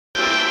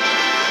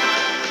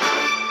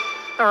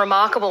A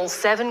remarkable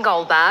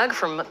 7-goal bag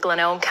from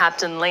Glenelg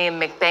captain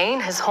Liam McBean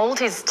has hauled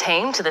his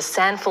team to the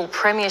SANFL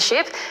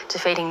premiership,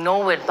 defeating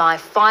Norwood by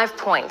 5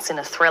 points in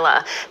a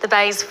thriller. The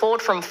Bays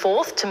fought from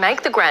fourth to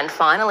make the grand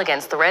final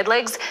against the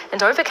Redlegs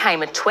and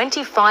overcame a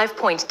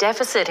 25-point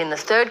deficit in the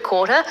third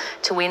quarter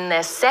to win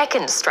their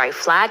second straight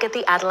flag at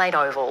the Adelaide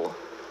Oval.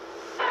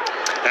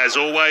 As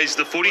always,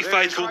 the footy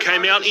faithful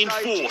came out in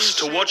force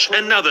to watch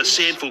another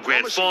SANFL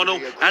grand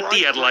final at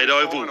the Adelaide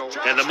Oval,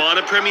 and the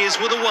minor premiers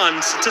were the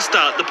ones to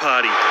start the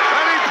party.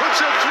 And he puts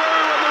it through,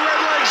 and the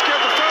Redlegs get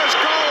the first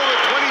goal of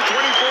the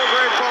 2024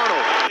 grand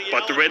final.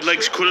 But the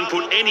Redlegs couldn't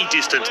put any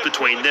distance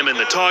between them and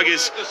the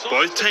Tigers,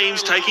 both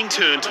teams taking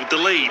turns with the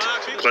lead.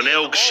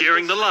 Glenelg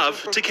sharing the love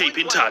to keep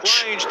in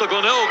touch. The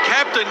Glenelg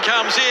captain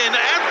comes in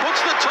and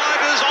puts the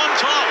Tigers on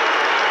top.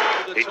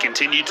 It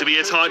continued to be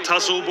a tight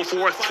tussle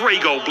before a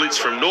 3-goal blitz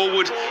from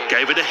Norwood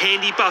gave it a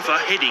handy buffer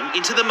heading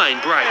into the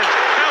main break.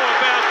 How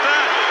about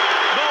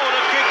that? Norwood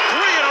have kicked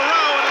 3 in a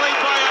row and lead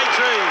by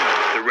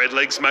 18. The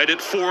Redlegs made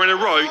it 4 in a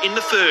row in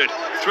the third,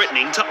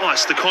 threatening to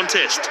ice the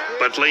contest.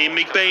 But Liam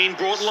McBean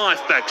brought life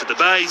back to the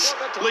Bays,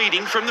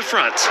 leading from the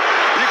front.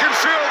 You can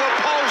feel the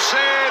pulse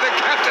there.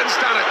 The captain's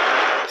done it.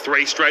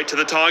 3 straight to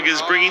the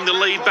Tigers, bringing the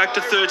lead back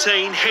to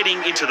 13,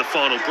 heading into the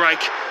final break.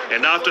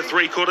 And after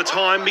three-quarter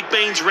time,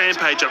 McBean's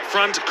rampage up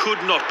front could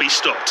not be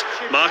stopped,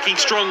 marking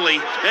strongly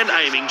and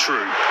aiming true.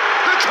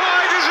 The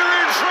Tigers are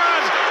in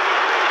front.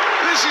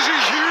 This is a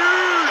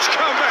huge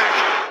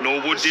comeback.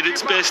 Norwood did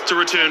its best to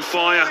return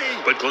fire,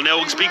 but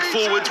Glenelg's big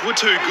forwards were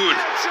too good,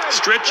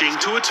 stretching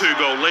to a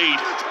 2-goal lead.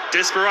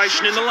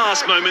 Desperation in the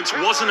last moments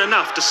wasn't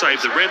enough to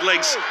save the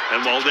Redlegs,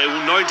 and while there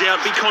will no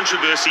doubt be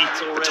controversy,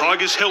 the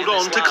Tigers held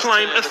on to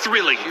claim a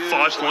thrilling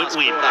 5-point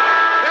win.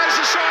 There's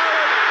the siren.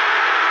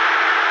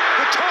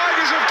 The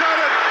Tigers have done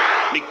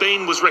it.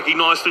 McBean was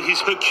recognised for his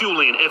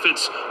Herculean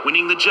efforts,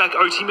 winning the Jack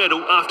Oatey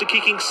medal after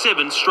kicking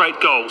 7 straight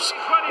goals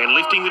and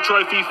lifting the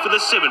trophy for the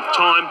 7th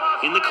time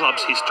in the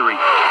club's history.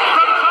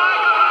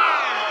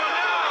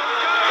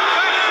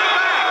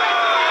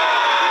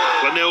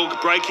 Glenelg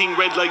breaking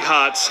Redleg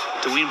hearts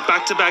to win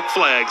back-to-back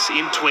flags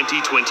in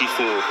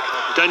 2024.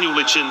 Daniel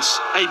Litchens,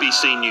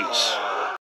 ABC News.